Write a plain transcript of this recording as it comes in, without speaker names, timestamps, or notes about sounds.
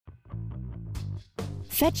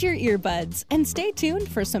Fetch your earbuds and stay tuned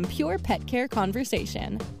for some pure pet care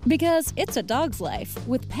conversation. Because it's a dog's life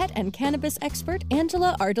with pet and cannabis expert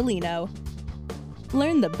Angela Ardolino.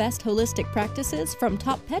 Learn the best holistic practices from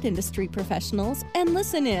top pet industry professionals and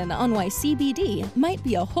listen in on why CBD might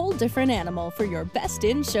be a whole different animal for your best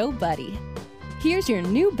in-show buddy. Here's your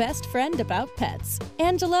new best friend about pets,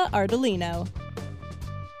 Angela Ardolino.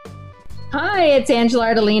 Hi, it's Angela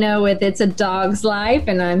Ardolino with It's a Dog's Life,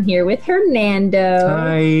 and I'm here with Hernando.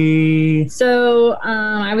 Hi. So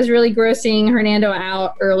I was really grossing Hernando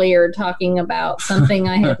out earlier talking about something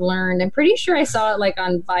I had learned. I'm pretty sure I saw it like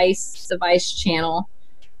on Vice, the Vice channel,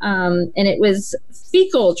 and it was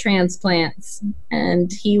fecal transplants.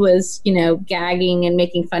 And he was, gagging and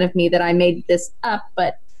making fun of me that I made this up,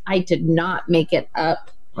 but I did not make it up.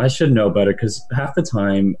 I should know better because half the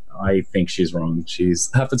time I think she's wrong.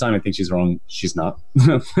 Half the time I think she's wrong. She's not.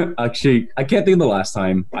 Actually, I can't think of the last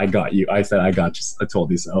time I got you. I said I got you. I told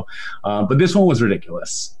you so. But this one was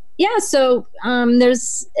ridiculous. Yeah. So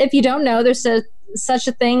if you don't know, there's such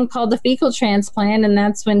a thing called the fecal transplant, and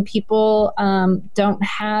that's when people don't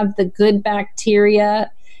have the good bacteria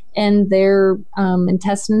in their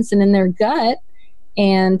intestines and in their gut.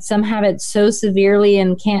 And some have it so severely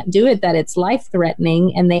and can't do it that it's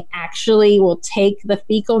life-threatening, and they actually will take the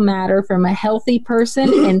fecal matter from a healthy person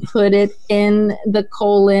and put it in the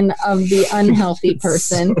colon of the unhealthy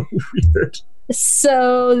person. So weird.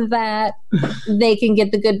 So that they can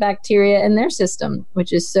get the good bacteria in their system,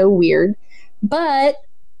 which is so weird. But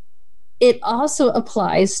it also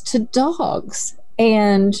applies to dogs.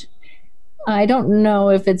 And I don't know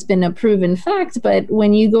if it's been a proven fact, but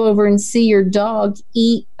when you go over and see your dog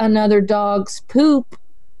eat another dog's poop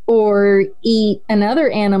or eat another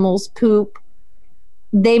animal's poop,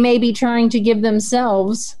 they may be trying to give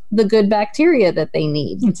themselves the good bacteria that they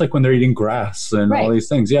need. It's like when they're eating grass and all these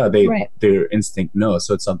things. Yeah, their instinct knows.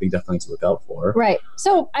 So it's something definitely to look out for. Right.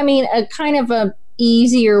 So, I mean, a kind of a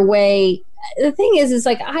easier way. The thing is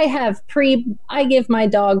like I give my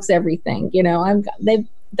dogs everything.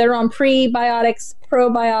 They're on prebiotics,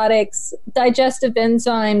 probiotics, digestive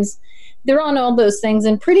enzymes. They're on all those things,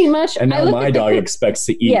 and pretty much. And now my dog expects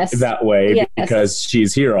to eat that way because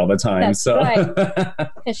she's here all the time. That's right,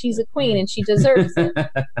 because she's a queen and she deserves it.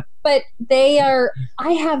 But they are.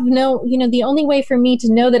 I have the only way for me to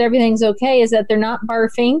know that everything's okay is that they're not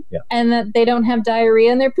barfing and that they don't have diarrhea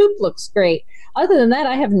and their poop looks great. Other than that,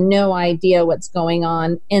 I have no idea what's going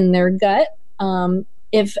on in their gut.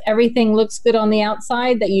 If everything looks good on the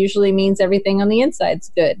outside, that usually means everything on the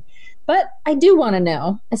inside's good. But I do want to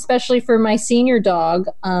know, especially for my senior dog.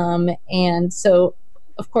 And so,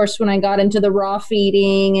 of course, when I got into the raw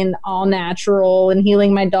feeding and all natural and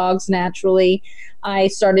healing my dogs naturally, I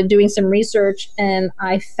started doing some research, and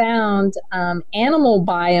I found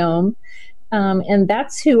AnimalBiome. And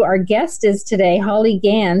that's who our guest is today, Holly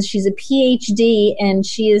Ganz. She's a Ph.D. and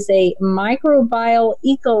she is a microbial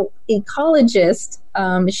ecologist.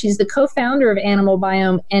 She's the co-founder of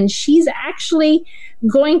AnimalBiome, and she's actually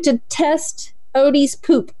going to test Odie's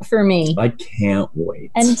poop for me. I can't wait.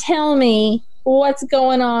 And tell me what's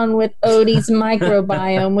going on with Odie's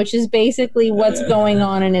microbiome, which is basically what's going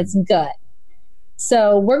on in its gut.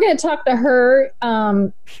 So we're going to talk to her.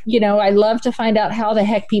 I love to find out how the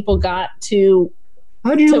heck people got to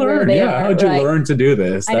How do you learn? How'd you learn to do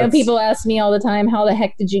this? I know people ask me all the time, how the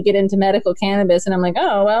heck did you get into medical cannabis? And I'm like,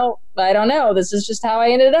 oh, well, I don't know. This is just how I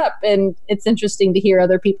ended up. And it's interesting to hear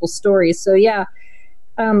other people's stories. So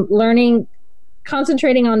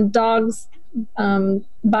concentrating on dogs'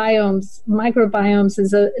 microbiomes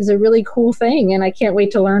is a really cool thing. And I can't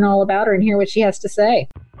wait to learn all about her and hear what she has to say.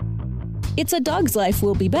 It's a Dog's Life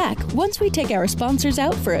will be back once we take our sponsors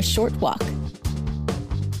out for a short walk.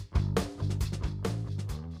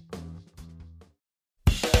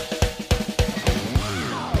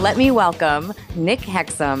 Let me welcome Nick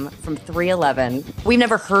Hexum from 311. We've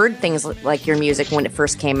never heard things like your music when it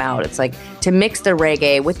first came out. It's like to mix the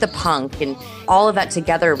reggae with the punk and all of that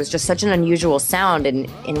together was just such an unusual sound,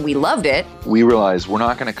 and we loved it. We realized we're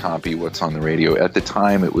not going to copy what's on the radio. At the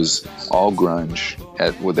time, it was all grunge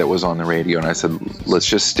that was on the radio, and I said, let's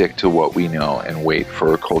just stick to what we know and wait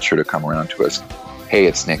for a culture to come around to us. Hey,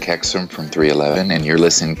 it's Nick Hexum from 311, and you're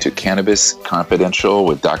listening to Cannabis Confidential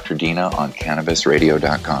with Dr. Dina on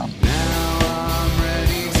CannabisRadio.com.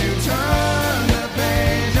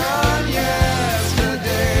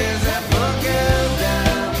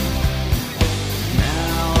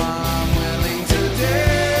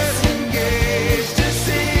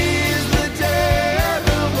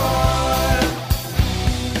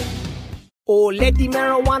 let the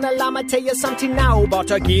marijuana llama tell you something now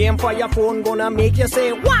about a game for your phone gonna make you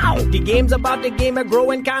say, wow! The game's about the game of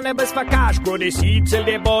growing cannabis for cash. Grow the seed, sell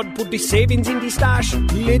the bud, put the savings in the stash.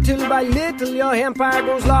 Little by little, your empire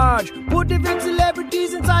grows large. Put the big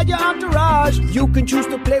celebrities inside your entourage. You can choose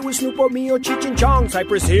to play with Snoop or me or Cheech and Chong,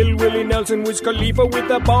 Cypress Hill, Willie Nelson, Wiz Khalifa with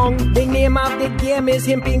a bong. The name of the game is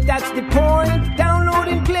Hemp Inc., that's the point. Download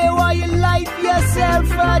and play while you light yourself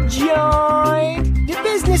a joint. The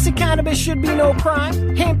business of cannabis should be no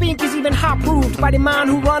crime. Hemp Inc. is even hot-proofed by the man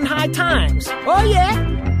who run High Times. Oh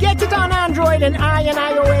yeah? Get it on Android and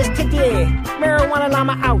iOS today. Marijuana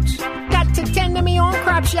llama out. Got to tend to me own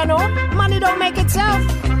crops, you know. Money don't make itself.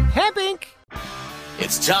 Hemp Inc.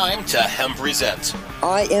 It's time to Hemp Present.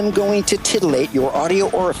 I am going to titillate your audio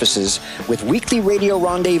orifices with weekly radio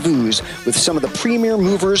rendezvous with some of the premier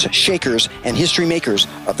movers, shakers, and history makers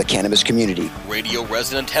of the cannabis community. Radio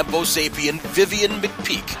resident Hempo sapien Vivian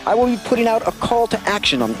McPeak. I will be putting out a call to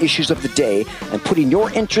action on issues of the day and putting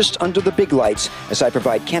your interest under the big lights as I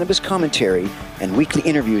provide cannabis commentary and weekly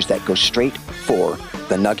interviews that go straight for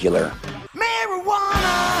the nugular.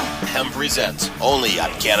 Marijuana! Hemp Present, only on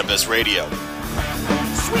Cannabis Radio.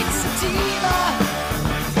 Sweet sativa!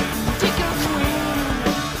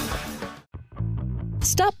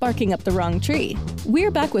 Stop barking up the wrong tree.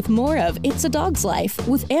 We're back with more of It's a Dog's Life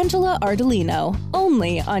with Angela Ardolino,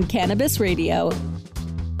 only on Cannabis Radio.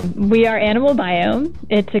 We are AnimalBiome.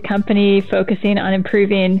 It's a company focusing on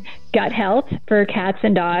improving gut health for cats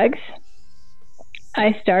and dogs.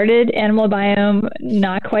 I started AnimalBiome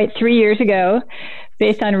not quite 3 years ago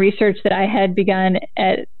based on research that I had begun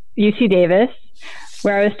at UC Davis,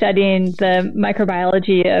 where I was studying the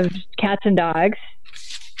microbiology of cats and dogs.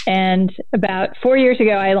 And about 4 years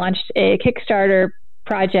ago, I launched a Kickstarter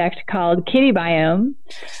project called KittyBiome,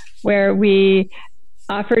 where we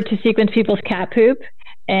offered to sequence people's cat poop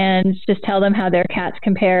and just tell them how their cats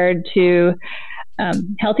compared to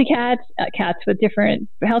healthy cats, cats with different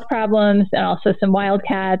health problems, and also some wild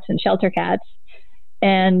cats and shelter cats.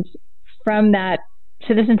 And from that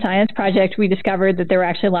citizen science project, we discovered that there were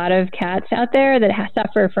actually a lot of cats out there that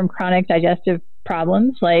suffer from chronic digestive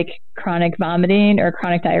problems like chronic vomiting or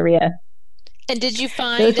chronic diarrhea. And did you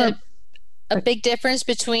find a big difference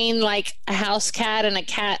between like a house cat and a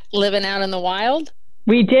cat living out in the wild?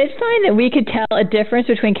 We did find that we could tell a difference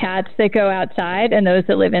between cats that go outside and those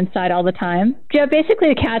that live inside all the time. Yeah, basically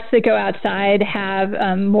the cats that go outside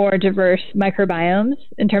have more diverse microbiomes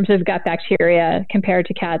in terms of gut bacteria compared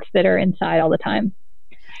to cats that are inside all the time.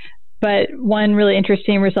 But one really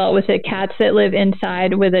interesting result was that cats that live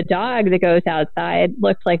inside with a dog that goes outside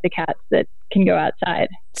looked like the cats that can go outside.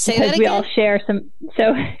 Say that again? We all share some.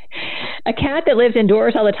 So a cat that lives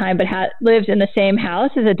indoors all the time but lives in the same house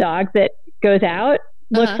as a dog that goes out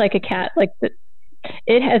looks like a cat.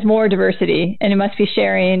 It has more diversity, and it must be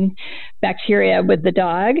sharing bacteria with the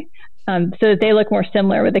dog, so that they look more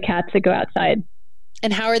similar with the cats that go outside.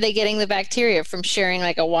 And how are they getting the bacteria? From sharing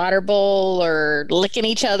like a water bowl or licking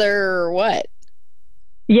each other or what?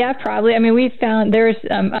 Yeah, probably. I mean, we found there's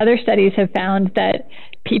other studies have found that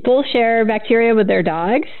people share bacteria with their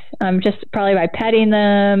dogs, just probably by petting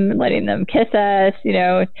them, letting them kiss us,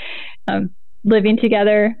 living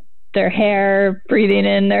together, their hair, breathing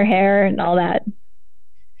in their hair and all that.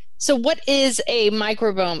 So what is a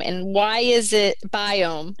microbiome and why is it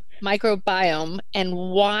microbiome, and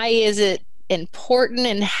why is it important,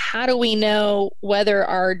 and how do we know whether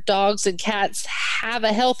our dogs and cats have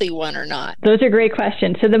a healthy one or not? Those are great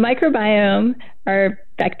questions. So the microbiome are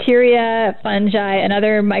bacteria, fungi, and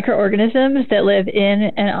other microorganisms that live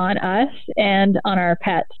in and on us and on our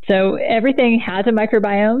pets. So everything has a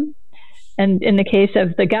microbiome. And in the case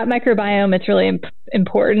of the gut microbiome, it's really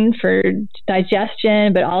important for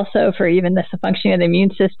digestion, but also for even the functioning of the immune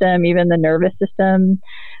system, even the nervous system.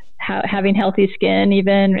 Having healthy skin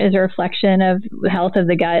even is a reflection of the health of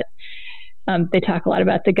the gut. They talk a lot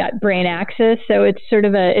about the gut-brain axis. So it's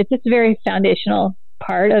it's just a very foundational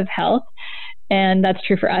part of health. And that's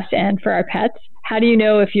true for us and for our pets. How do you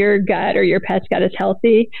know if your gut or your pet's gut is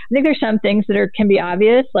healthy? I think there's some things that can be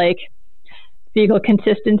obvious, like fecal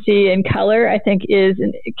consistency and color, I think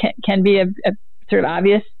can be a sort of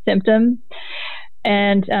obvious symptom.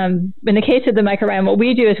 And in the case of the microbiome, what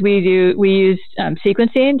we do is we use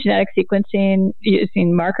sequencing, genetic sequencing,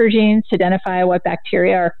 using marker genes to identify what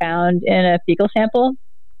bacteria are found in a fecal sample.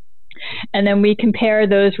 And then we compare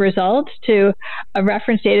those results to a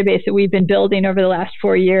reference database that we've been building over the last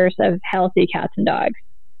 4 years of healthy cats and dogs.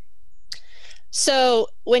 So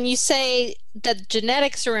when you say that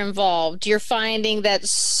genetics are involved, you're finding that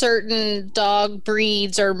certain dog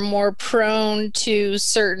breeds are more prone to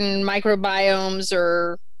certain microbiomes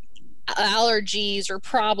or allergies or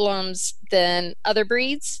problems than other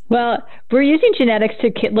breeds? Well, we're using genetics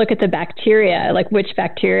to look at the bacteria, like which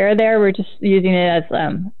bacteria are there. We're just using it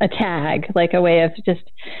as a tag, like a way of just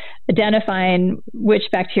identifying which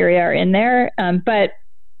bacteria are in there. But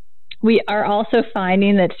we are also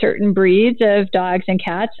finding that certain breeds of dogs and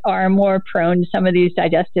cats are more prone to some of these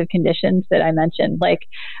digestive conditions that I mentioned, like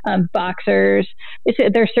boxers.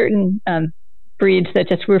 There are certain breeds that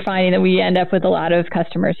just we're finding that we end up with a lot of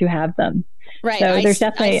customers who have them. Right. So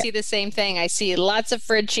I see the same thing. I see lots of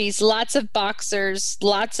Frenchies, lots of boxers,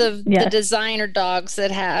 lots of the designer dogs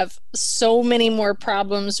that have so many more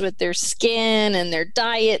problems with their skin and their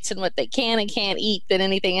diets and what they can and can't eat than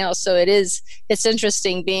anything else. So it's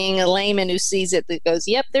interesting being a layman who sees it that goes,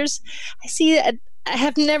 yep, I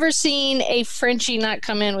have never seen a Frenchie not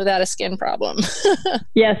come in without a skin problem.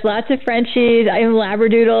 Yes, lots of Frenchies,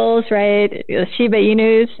 Labradoodles, right? Shiba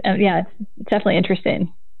Inus. Yeah, it's definitely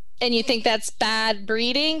interesting. And you think that's bad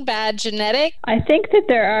breeding, bad genetic? I think that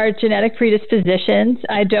there are genetic predispositions.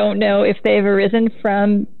 I don't know if they've arisen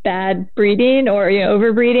from bad breeding or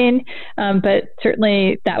overbreeding, but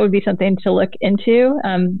certainly that would be something to look into,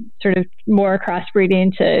 sort of more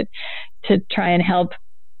crossbreeding to try and help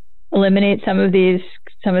eliminate some of these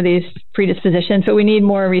predispositions. But we need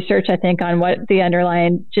more research, I think, on what the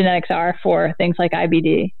underlying genetics are for things like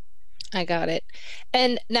IBD. I got it.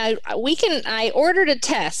 And now I ordered a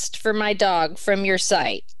test for my dog from your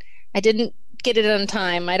site. I didn't get it on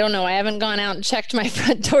time. I don't know. I haven't gone out and checked my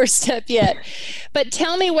front doorstep yet. But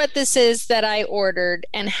tell me what this is that I ordered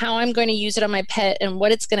and how I'm going to use it on my pet and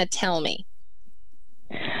what it's going to tell me.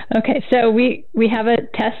 Okay, so we have a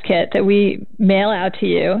test kit that we mail out to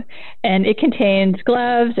you, and it contains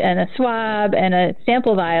gloves and a swab and a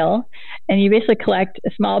sample vial, and you basically collect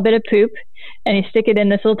a small bit of poop, and you stick it in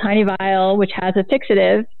this little tiny vial, which has a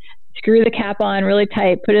fixative, screw the cap on really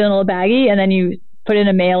tight, put it in a little baggie, and then you put it in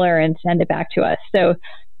a mailer and send it back to us. So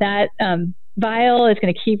that vial is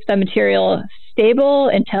going to keep the material stable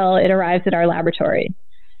until it arrives at our laboratory.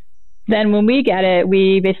 Then when we get it,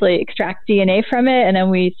 we basically extract DNA from it, and then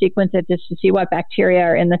we sequence it just to see what bacteria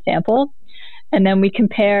are in the sample. And then we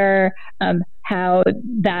compare how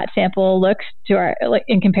that sample looks to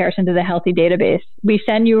in comparison to the healthy database. We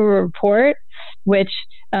send you a report, which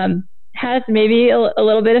has maybe a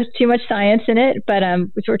little bit of too much science in it, but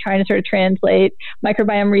which we're trying to sort of translate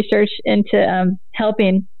microbiome research into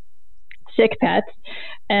helping sick pets.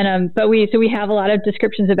 And but we have a lot of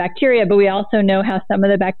descriptions of bacteria, but we also know how some of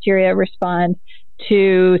the bacteria respond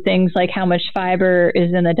to things like how much fiber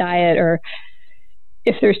is in the diet, or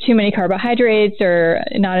if there's too many carbohydrates or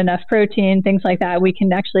not enough protein, things like that. We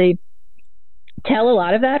can actually tell a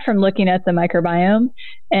lot of that from looking at the microbiome,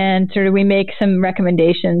 and sort of we make some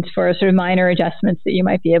recommendations for sort of minor adjustments that you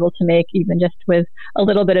might be able to make even just with a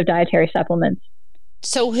little bit of dietary supplements.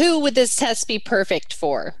 So who would this test be perfect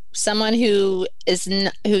for? Someone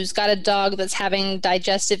who's got a dog that's having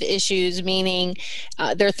digestive issues, meaning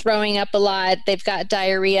they're throwing up a lot, they've got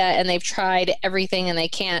diarrhea, and they've tried everything and they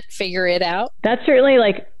can't figure it out? That's certainly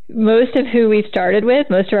like most of who we've started with.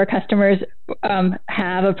 Most of our customers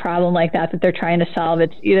have a problem like that they're trying to solve.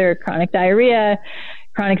 It's either chronic diarrhea,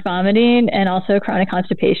 chronic vomiting, and also chronic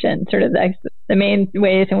constipation, sort of the main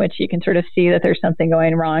ways in which you can sort of see that there's something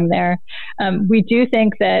going wrong there. We do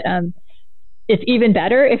think that it's even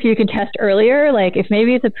better if you can test earlier. Like if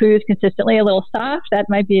maybe the poo is consistently a little soft, that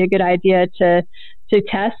might be a good idea to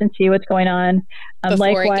test and see what's going on.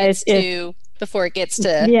 Before it gets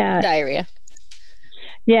to diarrhea.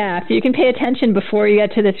 Yeah, if you can pay attention before you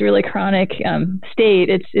get to this really chronic state,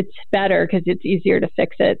 it's better because it's easier to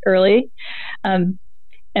fix it early.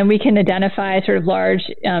 And we can identify sort of large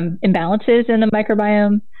imbalances in the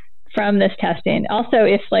microbiome from this testing. Also,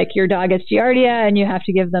 if like your dog has Giardia and you have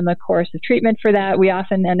to give them a course of treatment for that,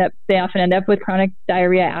 they often end up with chronic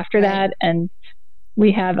diarrhea after that. And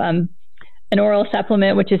we have an oral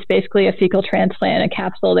supplement, which is basically a fecal transplant, a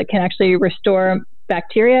capsule that can actually restore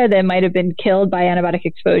bacteria that might have been killed by antibiotic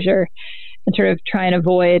exposure, and sort of try and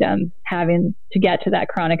avoid having to get to that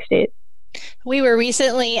chronic state. We were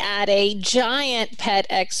recently at a giant pet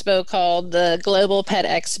expo called the Global Pet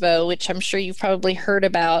Expo, which I'm sure you've probably heard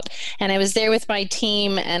about. And I was there with my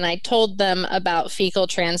team and I told them about fecal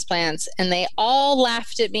transplants, and they all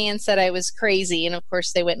laughed at me and said I was crazy. And of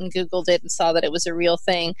course they went and Googled it and saw that it was a real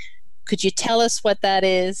thing. Could you tell us what that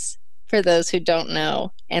is for those who don't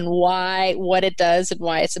know, and what it does and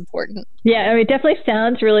why it's important? Yeah, I mean, it definitely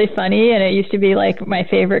sounds really funny, and it used to be like my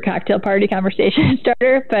favorite cocktail party conversation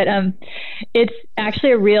starter, but it's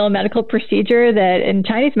actually a real medical procedure that in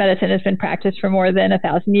Chinese medicine has been practiced for more than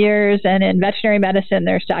 1,000 years, and in veterinary medicine,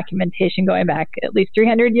 there's documentation going back at least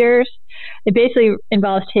 300 years. It basically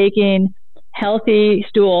involves taking healthy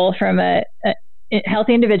stool from a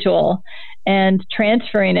healthy individual and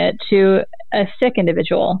transferring it to a sick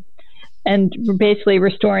individual, and basically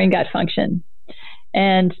restoring gut function.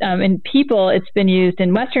 And in people, it's been used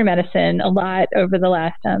in Western medicine a lot over the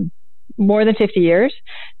last more than 50 years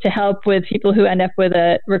to help with people who end up with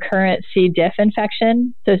a recurrent C. diff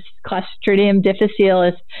infection. So Clostridium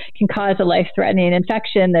difficile can cause a life-threatening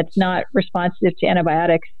infection that's not responsive to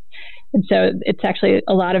antibiotics. And so it's actually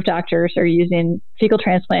a lot of doctors are using fecal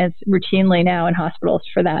transplants routinely now in hospitals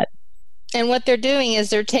for that. And what they're doing is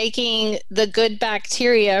they're taking the good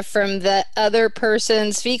bacteria from the other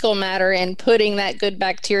person's fecal matter and putting that good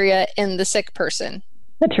bacteria in the sick person.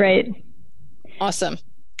 That's right. Awesome.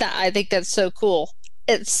 I think that's so cool.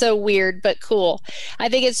 It's so weird, but cool. I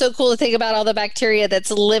think it's so cool to think about all the bacteria that's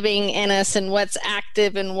living in us and what's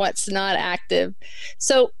active and what's not active.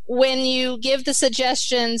 So when you give the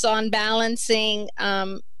suggestions on balancing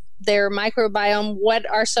their microbiome, what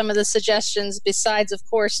are some of the suggestions besides, of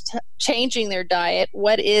course, changing their diet?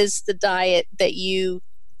 What is the diet that you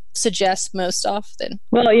suggest most often?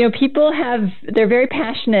 Well, people they're very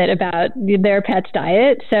passionate about their pet's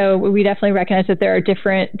diet. So we definitely recognize that there are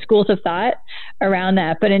different schools of thought around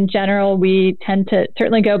that. But in general, we tend to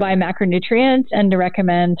certainly go by macronutrients and to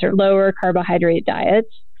recommend sort of lower carbohydrate diets.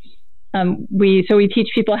 We teach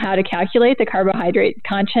people how to calculate the carbohydrate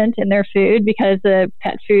content in their food, because the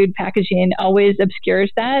pet food packaging always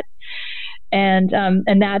obscures that. And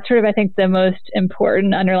that's sort of, I think, the most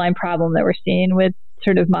important underlying problem that we're seeing with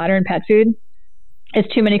sort of modern pet food is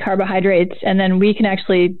too many carbohydrates. And then we can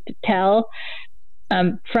actually tell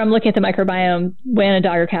from looking at the microbiome when a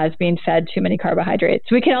dog or cat is being fed too many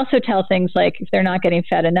carbohydrates. We can also tell things like if they're not getting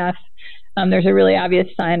fed enough. There's a really obvious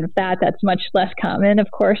sign of that. That's much less common, of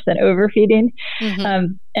course, than overfeeding.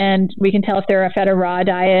 Mm-hmm. And we can tell if they're fed a raw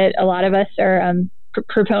diet. A lot of us are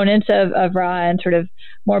proponents of raw and sort of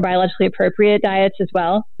more biologically appropriate diets as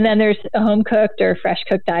well. And then there's home cooked or fresh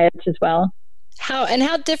cooked diets as well.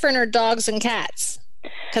 How different are dogs and cats?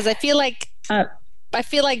 Because I feel like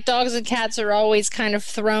dogs and cats are always kind of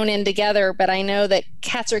thrown in together, but I know that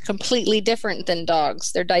cats are completely different than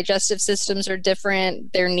dogs. Their digestive systems are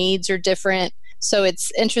different. Their needs are different. So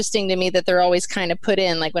it's interesting to me that they're always kind of put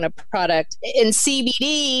in, like when a product in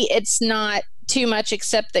CBD, it's not too much,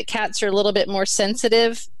 except that cats are a little bit more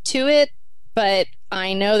sensitive to it. But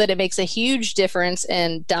I know that it makes a huge difference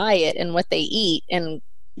in diet and what they eat and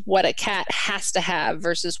what a cat has to have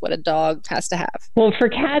versus what a dog has to have. Well, for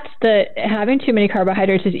cats, having too many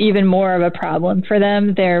carbohydrates is even more of a problem for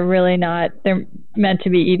them. They're meant to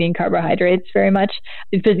be eating carbohydrates very much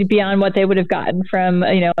beyond what they would have gotten from,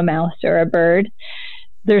 a mouse or a bird.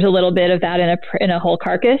 There's a little bit of that in a whole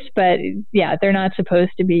carcass, but yeah, they're not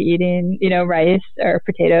supposed to be eating, rice or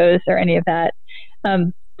potatoes or any of that.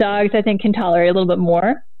 Dogs, I think, can tolerate a little bit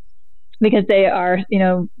more because they are,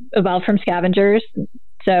 evolved from scavengers.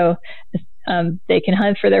 So they can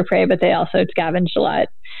hunt for their prey, but they also scavenge a lot.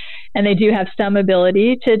 And they do have some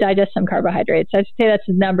ability to digest some carbohydrates. I'd say that's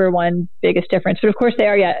the number one biggest difference. But of course, they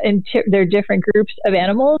are, they're different groups of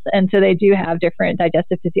animals. And so they do have different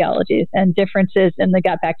digestive physiologies and differences in the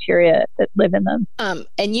gut bacteria that live in them.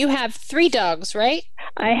 And you have 3 dogs, right?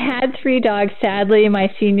 I had 3 dogs. Sadly,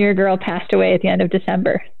 my senior girl passed away at the end of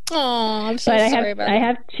December. Oh, I'm so sorry about that. I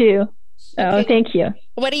have 2. Oh, thank you.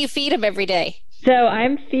 What do you feed them every day? So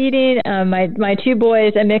I'm feeding my 2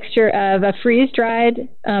 boys a mixture of a freeze-dried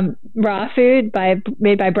raw food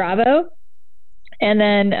made by Bravo. And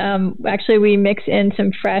then actually we mix in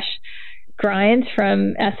some fresh grinds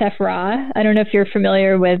from SF Raw. I don't know if you're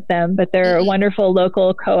familiar with them, but they're a wonderful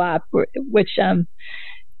local co-op, which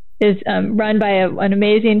is run by an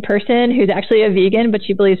amazing person who's actually a vegan, but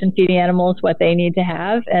she believes in feeding animals what they need to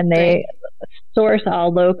have. And they source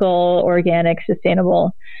all local, organic,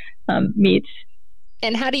 sustainable meats.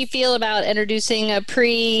 And how do you feel about introducing a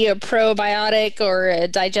probiotic or a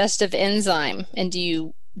digestive enzyme? And do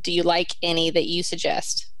you like any that you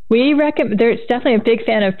suggest? We recommend. There's definitely a big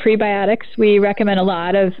fan of prebiotics. We recommend a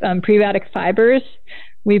lot of prebiotic fibers.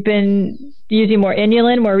 We've been using more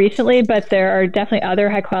inulin more recently, but there are definitely other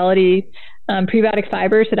high quality prebiotic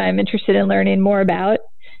fibers that I'm interested in learning more about.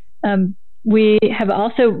 We have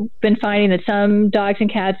also been finding that some dogs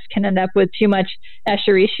and cats can end up with too much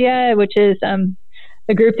Escherichia, which is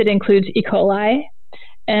a group that includes E. coli.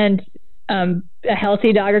 And a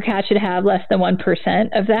healthy dog or cat should have less than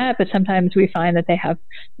 1% of that, but sometimes we find that they have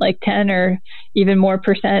like 10 or even more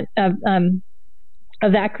percent of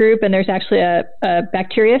that group. And there's actually a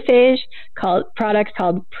bacteriophage product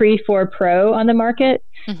called Pre4 Pro on the market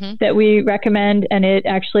that we recommend, and it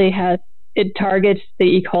actually targets the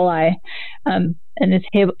E. coli, and is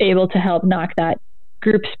able to help knock that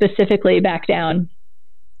group specifically back down.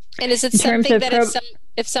 And is it something that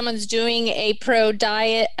if someone's doing a raw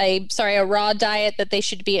diet, that they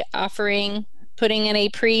should be putting in a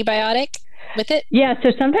prebiotic with it? Yeah.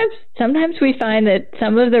 So sometimes we find that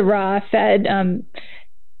some of the raw fed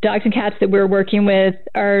dogs and cats that we're working with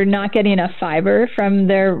are not getting enough fiber from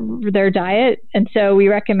their diet. And so we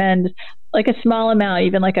recommend like a small amount,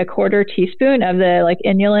 even like a quarter teaspoon of the like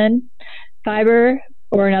inulin fiber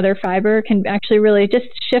or another fiber can actually really just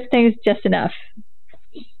shift things just enough.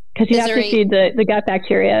 Because you have to feed the gut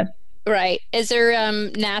bacteria. Right. Is there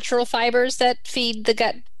natural fibers that feed the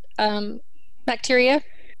gut bacteria?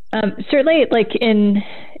 Certainly, like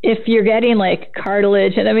if you're getting like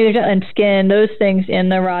cartilage and skin, those things in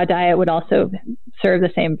the raw diet would also serve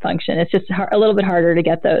the same function. It's just a little bit harder to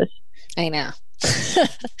get those. I know.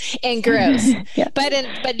 And gross. Yeah. But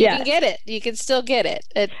you can get it. You can still get it.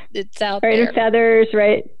 It's out there. Right, and feathers,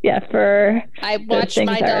 right? Yeah, fur. I watch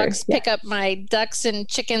my dogs pick up my ducks and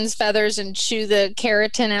chickens' feathers and chew the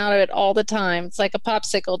keratin out of it all the time. It's like a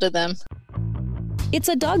popsicle to them. It's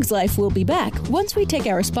a Dog's Life. We'll be back once we take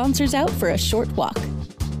our sponsors out for a short walk.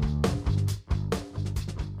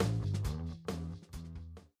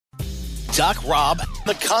 Doc Rob,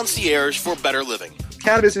 the concierge for better living.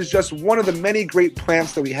 Cannabis is just one of the many great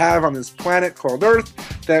plants that we have on this planet called Earth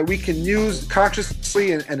that we can use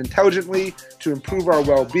consciously and intelligently to improve our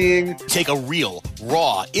well-being. Take a real,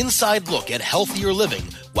 raw, inside look at healthier living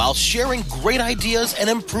while sharing great ideas and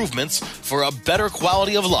improvements for a better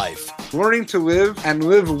quality of life. Learning to live and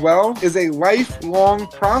live well is a lifelong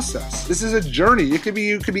process. This is a journey. You could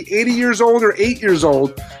be 80 years old or 8 years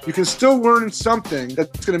old. You can still learn something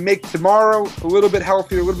that's going to make tomorrow a little bit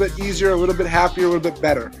healthier, a little bit easier, a little bit happier, a little bit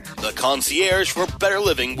better. The Concierge for Better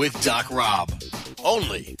Living with Doc Rob.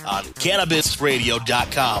 Only on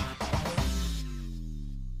CannabisRadio.com.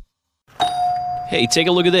 Hey, take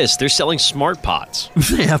a look at this. They're selling smart pots.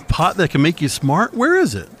 They have pot that can make you smart? Where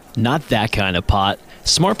is it? Not that kind of pot.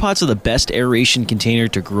 Smart pots are the best aeration container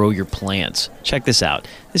to grow your plants. Check this out.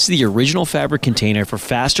 This is the original fabric container for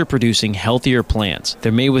faster producing, healthier plants.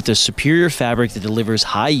 They're made with a superior fabric that delivers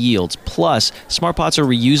high yields. Plus, smart pots are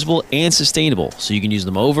reusable and sustainable, so you can use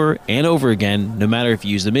them over and over again, no matter if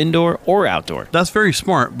you use them indoor or outdoor. That's very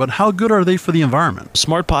smart, but how good are they for the environment?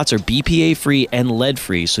 Smart pots are BPA-free and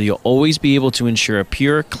lead-free, so you'll always be able to ensure a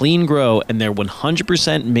pure, clean grow, and they're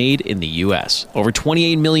 100% made in the U.S. Over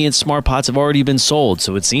 28 million smart pots have already been sold,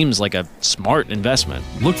 so it seems like a smart investment.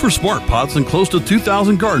 Look for smart pots in close to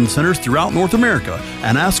 2,000 garden centers throughout North America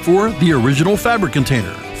and ask for the original fabric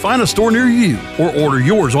container. Find a store near you or order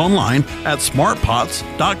yours online at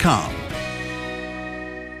smartpots.com.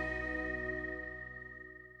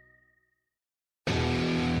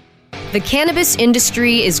 The cannabis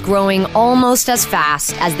industry is growing almost as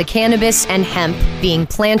fast as the cannabis and hemp being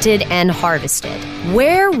planted and harvested.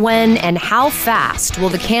 Where, when, and how fast will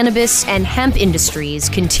the cannabis and hemp industries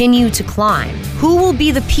continue to climb? Who will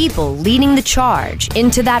be the people leading the charge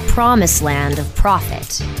into that promised land of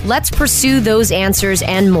profit? Let's pursue those answers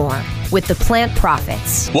and more with the Plant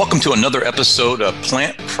Prophets. Welcome to another episode of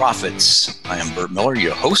Plant Prophets. I am Bert Miller,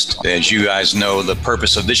 your host. As you guys know, the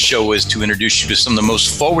purpose of this show is to introduce you to some of the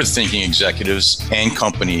most forward-thinking executives and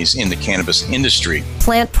companies in the cannabis industry.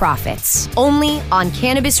 Plant Prophets, only on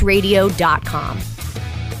CannabisRadio.com.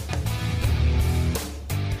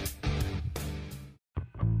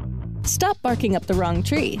 Stop barking up the wrong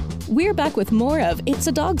tree. We're back with more of It's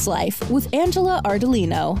a Dog's Life with Angela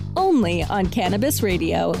Ardolino, only on Cannabis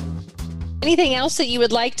Radio. Anything else that you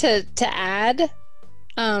would like to add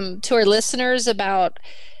to our listeners about,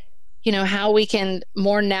 how we can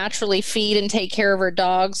more naturally feed and take care of our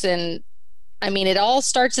dogs? And I mean, it all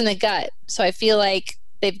starts in the gut. So I feel like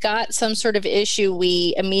they've got some sort of issue.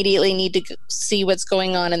 We immediately need to see what's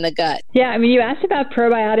going on in the gut. Yeah, I mean, you asked about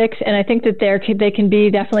probiotics, and I think that they can be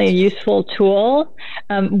definitely a useful tool.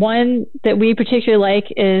 One that we particularly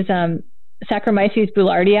like is Saccharomyces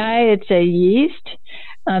boulardii. It's a yeast.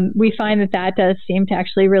 We find that does seem to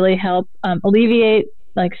actually really help alleviate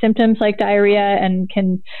symptoms like diarrhea and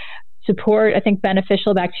can support, I think,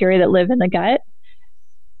 beneficial bacteria that live in the gut.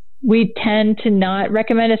 We tend to not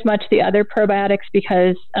recommend as much the other probiotics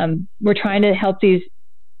because we're trying to help these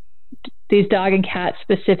dog and cat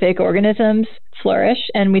specific organisms flourish,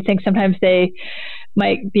 and we think sometimes they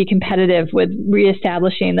might be competitive with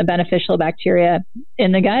reestablishing the beneficial bacteria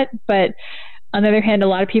in the gut. But on the other hand, a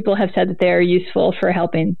lot of people have said that they are useful for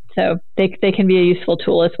helping. So they can be a useful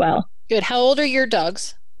tool as well. Good. How old are your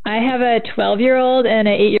dogs? I have a 12-year-old and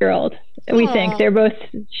an 8-year-old. We think they're both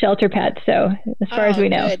shelter pets. So as far as we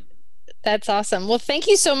know. Good. That's awesome. Well, thank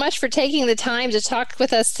you so much for taking the time to talk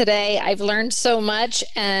with us today. I've learned so much,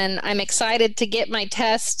 and I'm excited to get my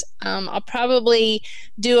test. I'll probably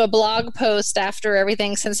do a blog post after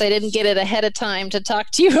everything, since I didn't get it ahead of time to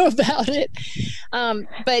talk to you about it.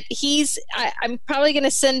 But I'm probably going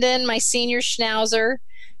to send in my senior schnauzer,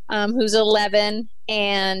 who's 11,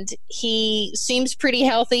 and he seems pretty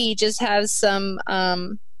healthy. He just has some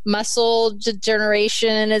muscle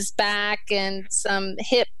degeneration in his back and some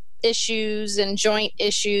hip issues and joint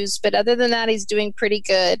issues, but other than that, he's doing pretty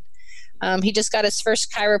good. He just got his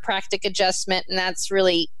first chiropractic adjustment, and that's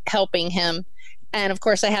really helping him. And of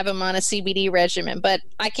course, I have him on a CBD regimen, but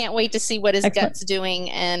I can't wait to see what his gut's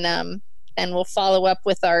doing, and we'll follow up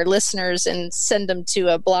with our listeners and send them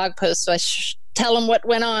to a blog post so I tell them what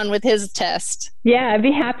went on with his test. Yeah, I'd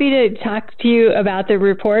be happy to talk to you about the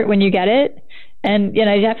report when you get it. And,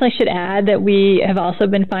 I definitely should add that we have also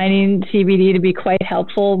been finding CBD to be quite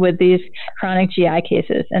helpful with these chronic GI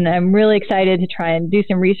cases. And I'm really excited to try and do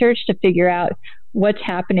some research to figure out what's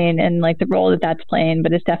happening and like the role that that's playing.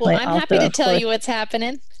 But it's definitely I'm happy to tell you what's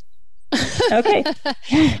happening. Okay.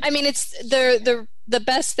 I mean, it's the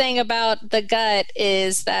best thing about the gut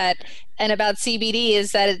is that, and about CBD,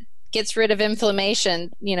 is that it gets rid of inflammation.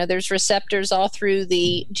 There's receptors all through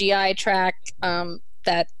the GI tract,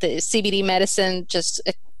 that the CBD medicine just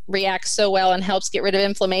reacts so well and helps get rid of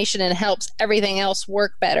inflammation and helps everything else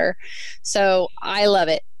work better. So I love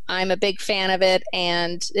it. I'm a big fan of it,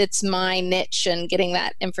 and it's my niche in getting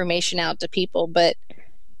that information out to people. But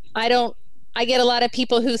I get a lot of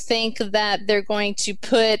people who think that they're going to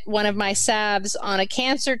put one of my salves on a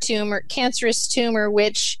cancerous tumor,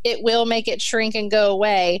 which it will make it shrink and go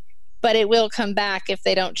away, but it will come back if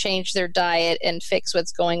they don't change their diet and fix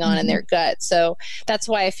what's going on in their gut. So that's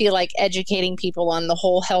why I feel like educating people on the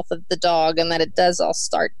whole health of the dog, and that it does all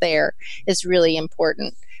start there, is really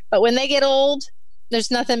important. But when they get old, there's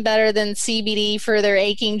nothing better than CBD for their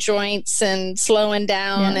aching joints and slowing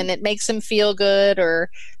down, and it makes them feel good. Or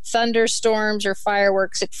thunderstorms or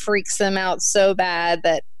fireworks, it freaks them out so bad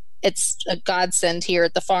that it's a godsend here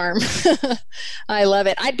at the farm. I love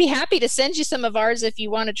it. I'd be happy to send you some of ours if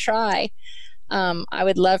you want to try. I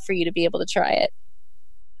would love for you to be able to try it.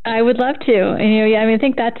 I would love to. And, I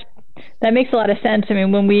think that makes a lot of sense. I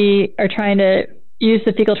mean, when we are trying to use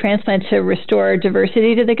the fecal transplant to restore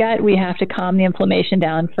diversity to the gut, we have to calm the inflammation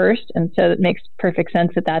down first. And so it makes perfect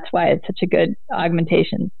sense that that's why it's such a good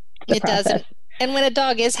augmentation to the process. Does. And when a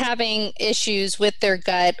dog is having issues with their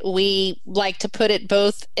gut, we like to put it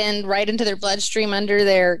both right into their bloodstream under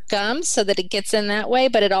their gums so that it gets in that way,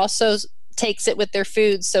 but it also takes it with their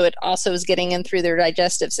food, so it also is getting in through their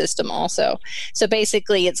digestive system also. So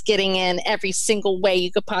basically it's getting in every single way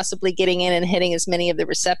you could possibly getting in and hitting as many of the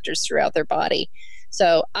receptors throughout their body.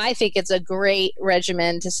 So I think it's a great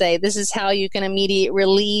regimen to say this is how you can immediately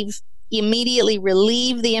relieve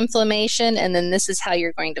the inflammation, and then this is how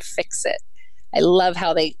you're going to fix it. I love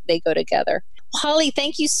how they go together. Holly,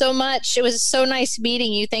 thank you so much. It was so nice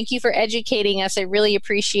meeting you. Thank you for educating us. I really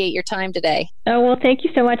appreciate your time today. Oh, well, thank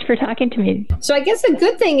you so much for talking to me. So I guess a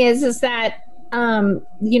good thing is that,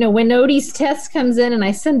 when Odie's test comes in and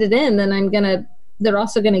I send it in, then they're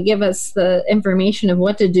also going to give us the information of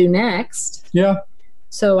what to do next. Yeah.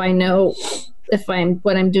 So I know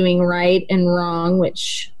what I'm doing right and wrong,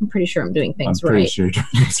 which I'm pretty sure I'm doing things right. I'm pretty sure you're doing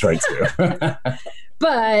things right too.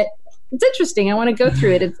 But it's interesting. I want to go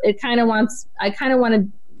through it. I kind of want to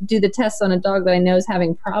do the tests on a dog that I know is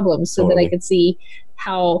having problems so that I could see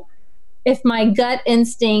if my gut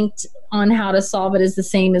instinct on how to solve it is the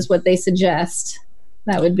same as what they suggest.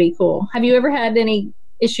 That would be cool. Have you ever had any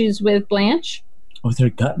issues with Blanche? With her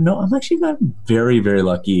gut? No, I'm actually got very, very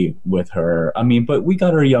lucky with her. I mean, but we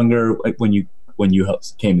got her younger, like when you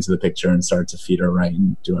came into the picture and started to feed her right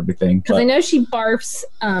and do everything. Because I know she barfs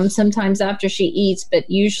sometimes after she eats, but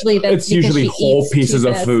usually that's it's usually whole pieces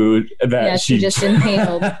of food that she just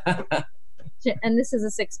inhaled. And this is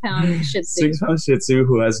a 6-pound Shih Tzu. 6-pound Shih Tzu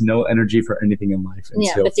who has no energy for anything in life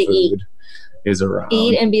until but to food eat. Is around.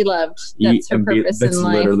 Eat and be loved. That's her purpose in life. That's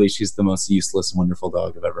literally, she's the most useless, wonderful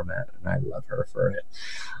dog I've ever met, and I love her for it.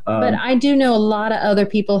 But I do know a lot of other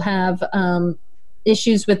people have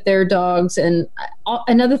issues with their dogs. And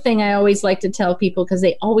another thing I always like to tell people, because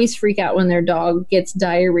they always freak out when their dog gets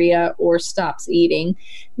diarrhea or stops eating.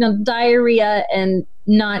 Now, diarrhea and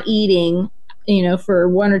not eating, for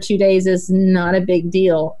 1 or 2 days is not a big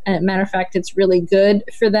deal. And matter of fact, it's really good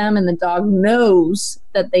for them. And the dog knows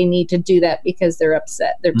that they need to do that because they're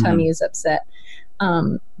upset. Their tummy is upset.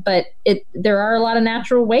 But there are a lot of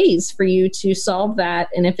natural ways for you to solve that.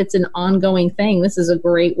 And if it's an ongoing thing, this is a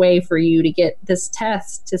great way for you to get this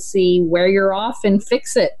test to see where you're off and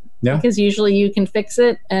fix it. Yeah. Because usually you can fix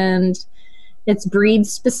it, and it's breed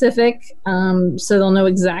specific. So they'll know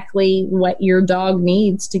exactly what your dog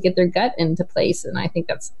needs to get their gut into place. And I think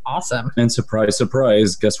that's awesome. And surprise,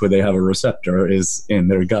 surprise, guess where they have a receptor is in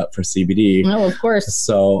their gut for CBD. Oh, of course.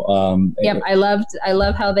 So, I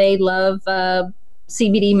love how they love,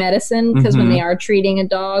 CBD medicine, because when they are treating a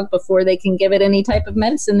dog, before they can give it any type of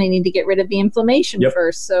medicine, they need to get rid of the inflammation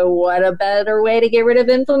first. So what a better way to get rid of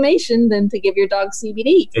inflammation than to give your dog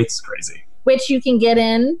CBD? It's crazy. Which you can get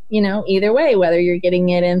in, either way, whether you're getting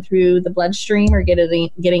it in through the bloodstream or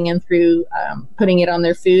getting in through putting it on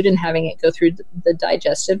their food and having it go through the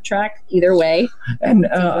digestive tract. Either way, and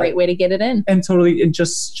it's a great way to get it in. And totally, and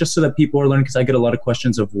just so that people are learning, because I get a lot of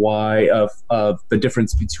questions of why of the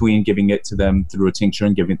difference between giving it to them through a tincture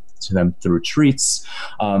and giving it to them through treats.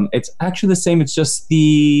 It's actually the same. It's just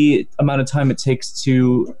the amount of time it takes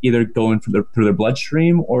to either go in through their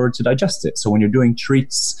bloodstream or to digest it. So when you're doing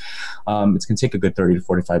treats, it's going to take a good 30 to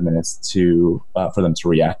 45 minutes for them to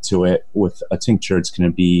react to it. With a tincture, it's going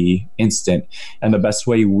to be instant. And the best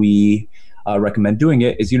way we recommend doing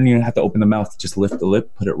it is you don't even have to open the mouth. Just lift the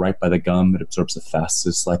lip, put it right by the gum. It absorbs the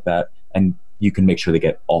fastest like that. And you can make sure they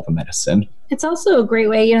get all the medicine. It's also a great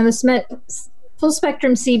way, the full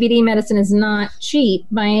spectrum CBD medicine is not cheap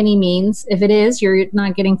by any means. If it is, you're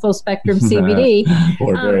not getting full spectrum CBD.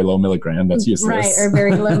 Or very low milligram, that's useless. Right, or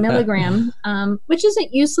very low milligram, which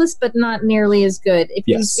isn't useless, but not nearly as good. If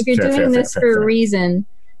you're doing this for a reason,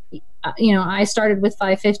 I started with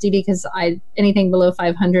 550 because anything below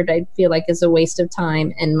 500 I feel like is a waste of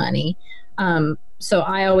time and money. So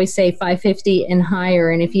I always say 550 and higher.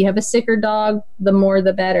 And if you have a sicker dog, the more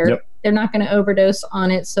the better. Yep. They're not going to overdose on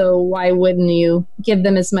it, so why wouldn't you give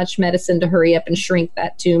them as much medicine to hurry up and shrink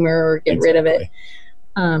that tumor or get rid of it?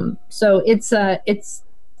 So it's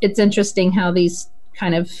interesting how these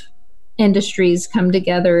kind of industries come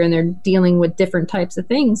together and they're dealing with different types of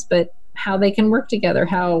things, but how they can work together,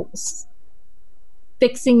 how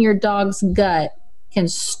fixing your dog's gut can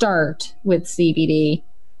start with CBD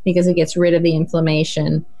because it gets rid of the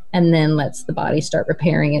inflammation and then lets the body start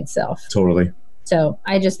repairing itself. Totally. So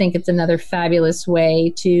I just think it's another fabulous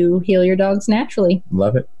way to heal your dogs naturally.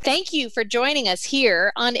 Love it. Thank you for joining us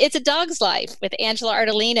here on It's a Dog's Life with Angela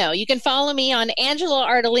Ardolino. You can follow me on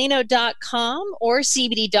angelaardolino.com or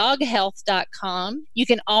cbddoghealth.com. You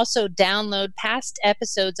can also download past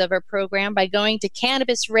episodes of our program by going to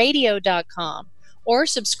cannabisradio.com or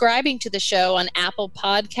subscribing to the show on Apple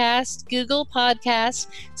Podcasts, Google Podcasts,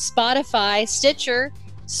 Spotify, Stitcher,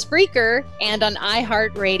 Spreaker, and on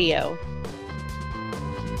iHeartRadio.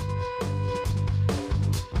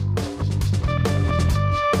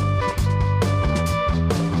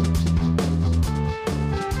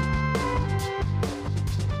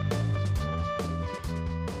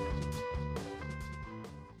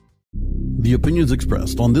 The opinions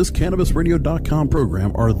expressed on this CannabisRadio.com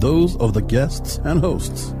program are those of the guests and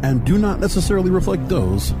hosts and do not necessarily reflect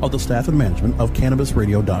those of the staff and management of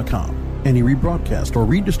CannabisRadio.com. Any rebroadcast or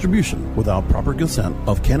redistribution without proper consent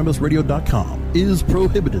of CannabisRadio.com is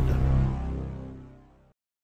prohibited.